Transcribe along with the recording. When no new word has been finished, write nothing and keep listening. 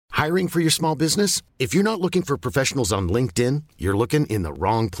Hiring for your small business? If you're not looking for professionals on LinkedIn, you're looking in the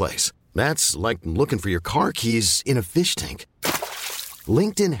wrong place. That's like looking for your car keys in a fish tank.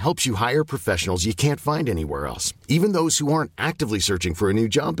 LinkedIn helps you hire professionals you can't find anywhere else, even those who aren't actively searching for a new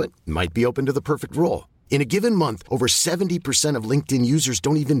job but might be open to the perfect role. In a given month, over 70% of LinkedIn users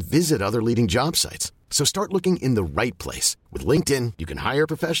don't even visit other leading job sites. So start looking in the right place. With LinkedIn, you can hire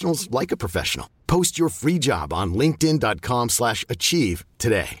professionals like a professional. Post your free job on linkedin.com/achieve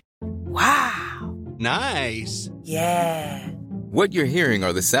today. Wow. Nice. Yeah. What you're hearing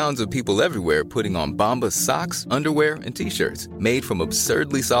are the sounds of people everywhere putting on Bombas socks, underwear, and T-shirts made from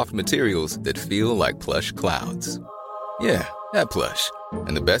absurdly soft materials that feel like plush clouds. Yeah, that plush.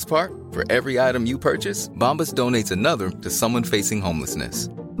 And the best part? For every item you purchase, Bombas donates another to someone facing homelessness.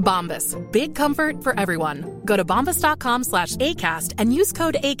 Bombas. Big comfort for everyone. Go to bombas.com/ACAST and use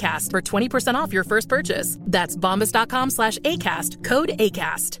code ACAST for 20% off your first purchase. That's bombas.com/ACAST. Code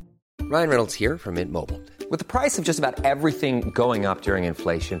ACAST. Ryan Reynolds here from Mint Mobile. With the price of just about everything going up during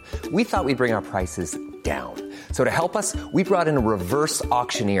inflation, we thought we'd bring our prices down. So to help us, we brought in a reverse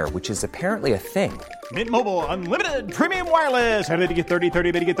auctioneer, which is apparently a thing. Mint Mobile Unlimited Premium Wireless. How to get 30,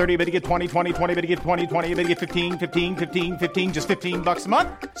 30, bit to get 30, bit to get 20, 20, 20, bit to get 20, 20, bit to get 15, 15, 15, 15, just $15 a month?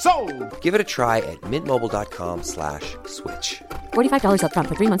 Sold! Give it a try at mintmobile.com/switch. $45 up front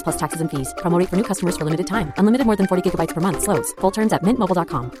for 3 months plus taxes and fees. Promo rate for new customers for limited time. Unlimited more than 40 gigabytes per month. Slows full terms at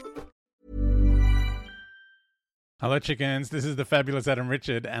mintmobile.com. Hello, chickens. This is the fabulous Adam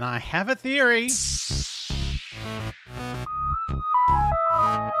Richard, and I have a theory.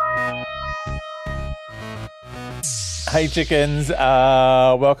 Hey, chickens.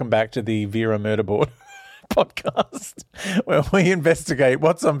 Welcome back to the Vera Murderboard podcast, where we investigate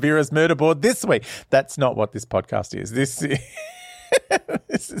what's on Vera's murderboard this week. That's not what this podcast is. This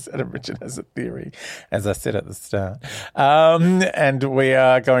is Adam Richard has a theory, as I said at the start. And we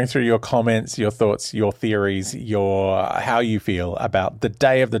are going through your comments, your thoughts, your theories, how you feel about the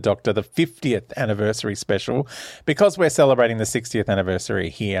Day of the Doctor, the 50th anniversary special, because we're celebrating the 60th anniversary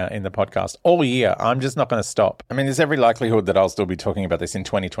here in the podcast all year. I'm just not going to stop. I mean, there's every likelihood that I'll still be talking about this in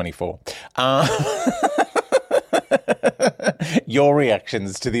 2024. Your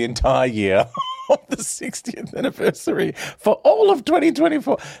reactions to the entire year of the 60th anniversary for all of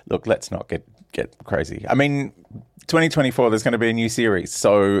 2024. Look, let's not get crazy. I mean, 2024, there's going to be a new series,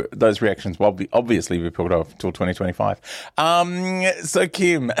 so those reactions will obviously be put off till 2025. So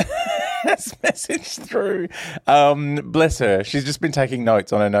Kim has messaged through. Bless her. She's just been taking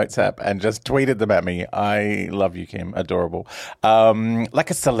notes on her notes app and just tweeted them at me. I love you, Kim. Adorable. Like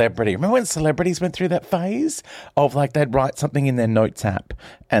a celebrity. Remember when celebrities went through that phase of like they'd write something in their notes app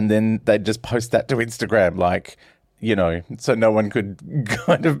and then they'd just post that to Instagram, like, you know, so no one could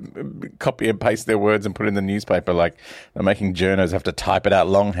kind of copy and paste their words and put it in the newspaper, like they're making journos have to type it out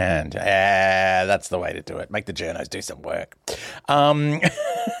longhand. That's the way to do it. Make the journos do some work.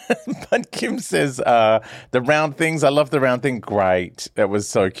 But Kim says, the round things, I love the round thing. Great. That was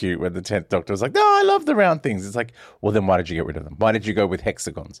so cute when the 10th Doctor was like, no, I love the round things. It's like, well, then why did you get rid of them? Why did you go with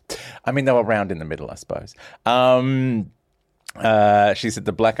hexagons? I mean, they were round in the middle, I suppose. She said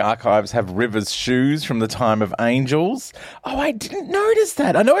the Black Archives have River's shoes from the time of Angels. Oh, I didn't notice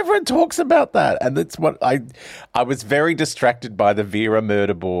that. I know everyone talks about that, and that's what I was very distracted by the Vera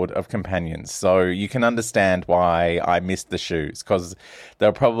murderboard of companions. So you can understand why I missed the shoes, because they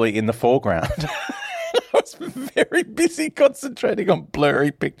were probably in the foreground. I was very busy concentrating on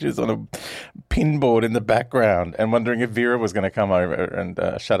blurry pictures on a pinboard in the background and wondering if Vera was going to come over and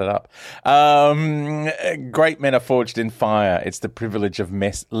shut it up. Great men are forged in fire. It's the privilege of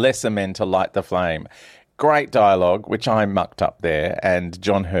lesser men to light the flame. Great dialogue, which I mucked up there, and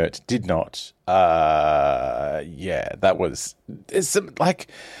John Hurt did not. That was... It's some, like...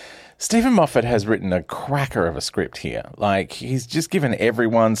 Stephen Moffat has written a cracker of a script here. Like, he's just given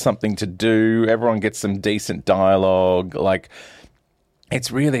everyone something to do. Everyone gets some decent dialogue. Like, it's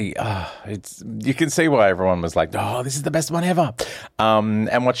really, you can see why everyone was like, oh, this is the best one ever.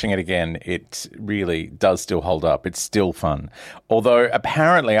 And watching it again, it really does still hold up. It's still fun. Although,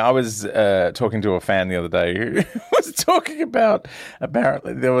 apparently, I was talking to a fan the other day who was talking about,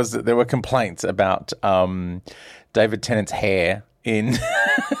 apparently, there were complaints about David Tennant's hair in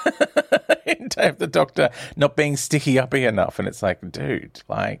Day of the Doctor not being sticky uppy enough, and it's like, dude,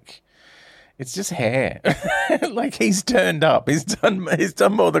 like, it's just hair. Like, he's turned up. He's done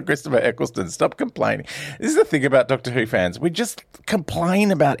more than Christopher Eccleston. Stop complaining. This is the thing about Doctor Who fans. We just complain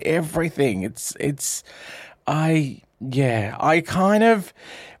about everything. I kind of,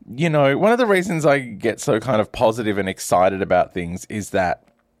 you know, one of the reasons I get so kind of positive and excited about things is that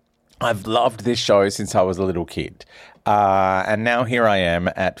I've loved this show since I was a little kid. And now here I am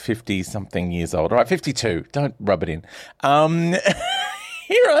at 50-something years old. All right, 52. Don't rub it in.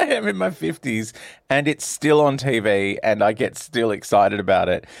 Here I am in my 50s, and it's still on TV, and I get still excited about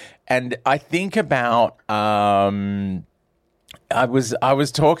it. And I think about... I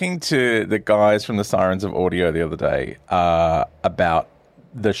was talking to the guys from the Sirens of Audio the other day about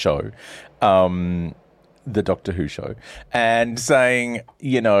the show, the Doctor Who show, and saying,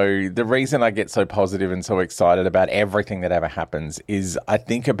 you know, the reason I get so positive and so excited about everything that ever happens is I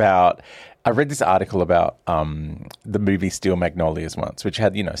read this article about the movie Steel Magnolias once, which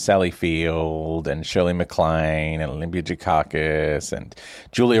had, you know, Sally Field and Shirley MacLaine and Olympia Dukakis and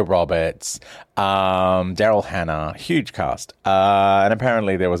Julia Roberts, Daryl Hannah, huge cast. And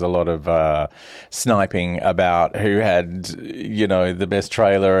apparently there was a lot of sniping about who had, you know, the best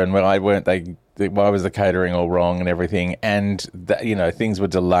trailer and why was the catering all wrong and everything. And, you know, things were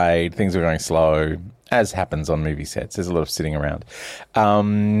delayed, things were going slow, as happens on movie sets. There's a lot of sitting around.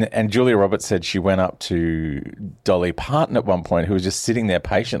 And Julia Roberts said she went up to Dolly Parton at one point, who was just sitting there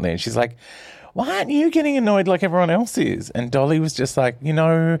patiently. And she's like, why aren't you getting annoyed like everyone else is? And Dolly was just like, you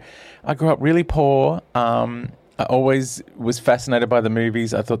know, I grew up really poor. I always was fascinated by the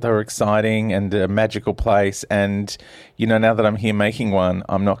movies. I thought they were exciting and a magical place. And, you know, now that I'm here making one,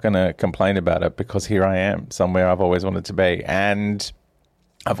 I'm not going to complain about it because here I am, somewhere I've always wanted to be. And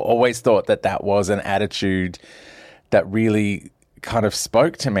I've always thought that was an attitude that really kind of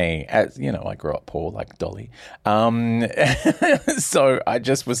spoke to me. As you know, I grew up poor like Dolly. So I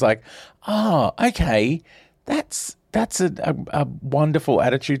just was like, oh, okay, that's a wonderful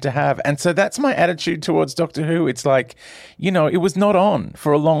attitude to have. And so that's my attitude towards Doctor Who. It's like, you know, it was not on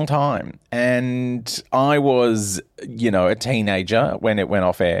for a long time. And I was, you know, a teenager when it went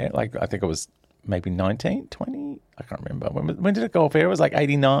off air. Like, I think I was maybe 19, 20. I can't remember. When did it go off air? It was like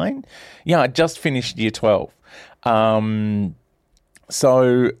 89. Yeah, I just finished year 12.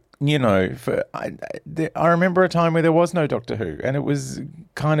 So, you know, I remember a time where there was no Doctor Who, and it was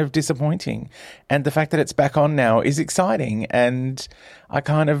kind of disappointing. And the fact that it's back on now is exciting, and I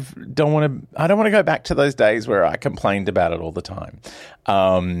kind of don't want to go back to those days where I complained about it all the time,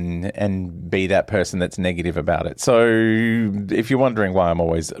 and be that person that's negative about it. So if you're wondering why I'm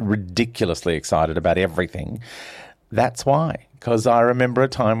always ridiculously excited about everything, that's why. Because I remember a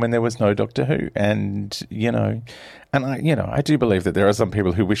time when there was no Doctor Who, and I do believe that there are some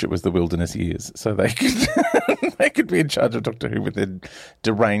people who wish it was the wilderness years, so they could they could be in charge of Doctor Who with their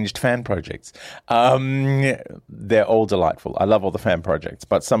deranged fan projects. They're all delightful. I love all the fan projects,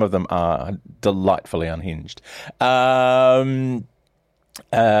 but some of them are delightfully unhinged. And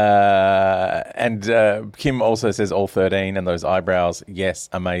Kim also says all 13 and those eyebrows. Yes,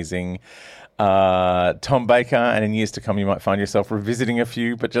 amazing. Tom Baker, and in years to come you might find yourself revisiting a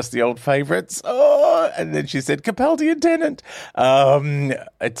few, but just the old favourites. Oh, and then she said Capaldi and Tennant.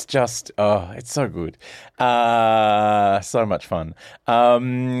 It's just, it's so good. So much fun.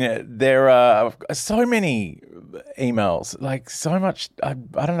 There are so many emails, like so much. I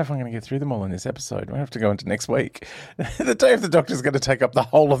don't know if I'm going to get through them all in this episode. We'll have to go into next week. The Day of the Doctor is going to take up the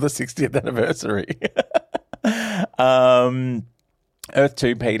whole of the 60th anniversary. Earth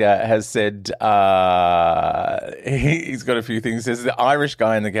 2 Peter has said he's got a few things. There's the Irish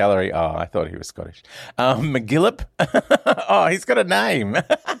guy in the gallery. Oh, I thought he was Scottish. McGillip. Oh, he's got a name.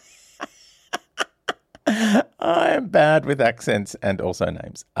 I am bad with accents and also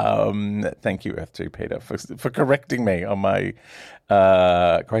names. Thank you, Earth 2 Peter, for correcting me on my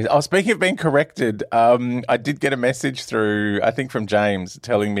crazy. Oh, speaking of being corrected, I did get a message through, I think from James,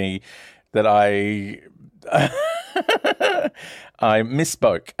 telling me that I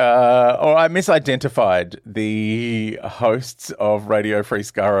misspoke, or I misidentified the hosts of Radio Free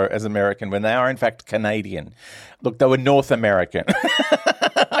Skaro as American when they are in fact Canadian. Look, they were North American.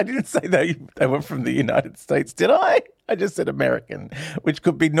 I didn't say they were from the United States, did I? I just said American, which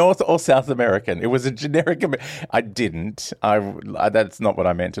could be North or South American. It was a generic. I didn't. That's not what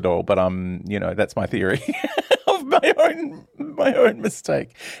I meant at all. But that's my theory of my own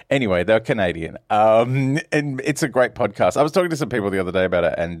mistake. Anyway, they're Canadian, and it's a great podcast. I was talking to some people the other day about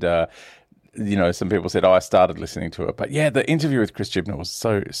it, and some people said, "Oh, I started listening to it." But yeah, the interview with Chris Chibnall was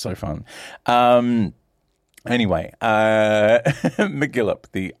so fun. Anyway, McGillip,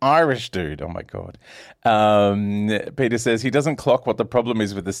 the Irish dude, oh my God. Peter says he doesn't clock what the problem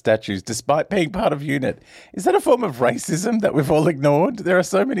is with the statues despite being part of UNIT. Is that a form of racism that we've all ignored? There are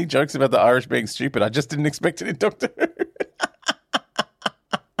so many jokes about the Irish being stupid. I just didn't expect it in Doctor Who.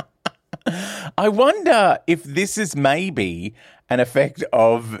 I wonder if this is maybe an effect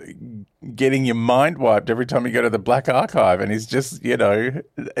of getting your mind wiped every time you go to the Black Archive, and he's just,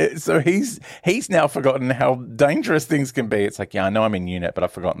 so he's now forgotten how dangerous things can be. It's like, yeah, I know I'm in unit, but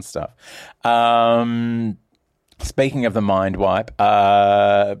I've forgotten stuff. Speaking of the mind wipe,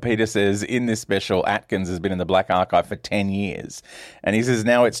 Peter says in this special, Atkins has been in the Black Archive for 10 years. And he says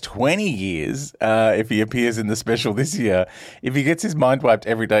now it's 20 years if he appears in the special this year. If he gets his mind wiped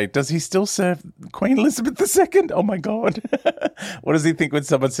every day, does he still serve Queen Elizabeth II? Oh, my God. What does he think when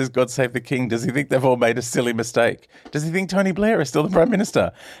someone says, God save the King? Does he think they've all made a silly mistake? Does he think Tony Blair is still the Prime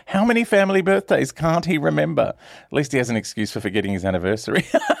Minister? How many family birthdays can't he remember? At least he has an excuse for forgetting his anniversary.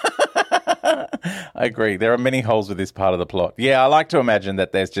 I agree. There are many holes with this part of the plot. Yeah, I like to imagine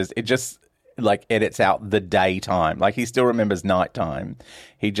that it just like edits out the daytime. Like he still remembers nighttime.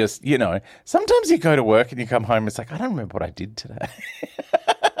 He just, sometimes you go to work and you come home, it's like, I don't remember what I did today.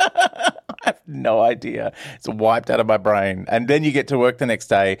 I have no idea. It's wiped out of my brain. And then you get to work the next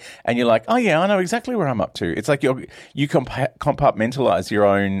day and you're like, oh yeah, I know exactly where I'm up to. It's like you compartmentalize your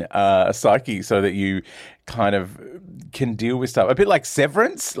own psyche so that you kind of can deal with stuff. A bit like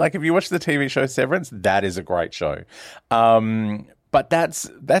Severance. Like if you watch the TV show Severance, that is a great show. But that's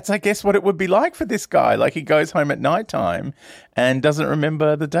I guess what it would be like for this guy. Like he goes home at nighttime and doesn't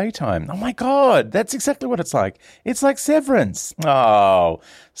remember the daytime. Oh my God, that's exactly what it's like. It's like Severance. Oh,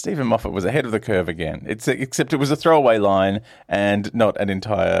 Stephen Moffat was ahead of the curve again. Except it was a throwaway line and not an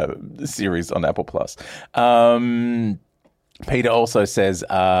entire series on Apple Plus. Peter also says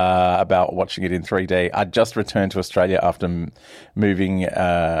about watching it in 3D. I just returned to Australia after moving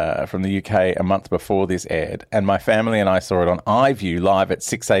from the UK a month before this aired, and my family and I saw it on iView live at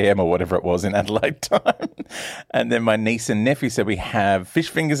 6 a.m. or whatever it was in Adelaide time. And then my niece and nephew said we have fish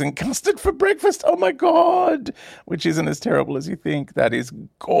fingers and custard for breakfast. Oh, my God, which isn't as terrible as you think. That is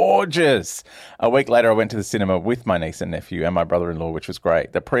gorgeous. A week later, I went to the cinema with my niece and nephew and my brother-in-law, which was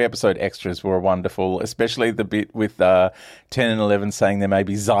great. The pre-episode extras were wonderful, especially the bit with 10 and 11 saying there may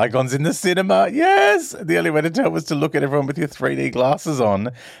be Zygons in the cinema. Yes! The only way to tell was to look at everyone with your 3D glasses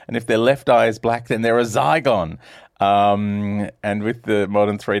on. And if their left eye is black, then they're a Zygon. And with the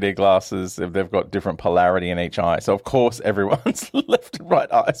modern 3D glasses, they've got different polarity in each eye. So, of course, everyone's left and right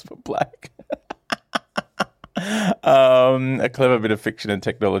eyes were black. A clever bit of fiction and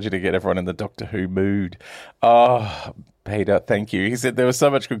technology to get everyone in the Doctor Who mood. Oh, Peter, thank you. He said there was so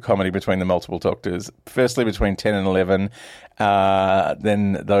much good comedy between the multiple Doctors. Firstly, between 10 and 11,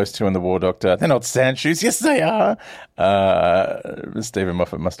 then those two and the War Doctor. They're not sandshoes. Yes, they are. Stephen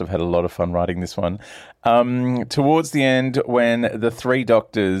Moffat must have had a lot of fun writing this one. Towards the end, when the three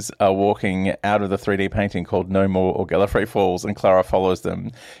Doctors are walking out of the 3D painting called No More or Gallifrey Falls and Clara follows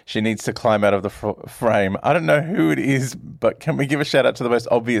them, she needs to climb out of the frame. I don't know who it is, but can we give a shout out to the most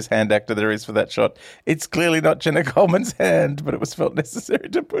obvious hand actor there is for that shot? It's clearly not Jenna Coleman's hand, but it was felt necessary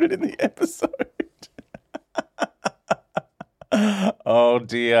to put it in the episode. Oh,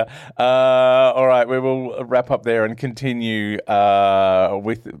 dear. All right, we will wrap up there and continue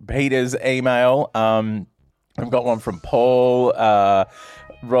with Peter's email. I've got one from Paul.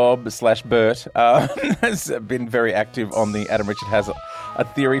 Rob/Bert has been very active on the Adam Richard Has a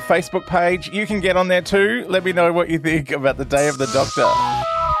Theory Facebook page. You can get on there too. Let me know what you think about the Day of the Doctor.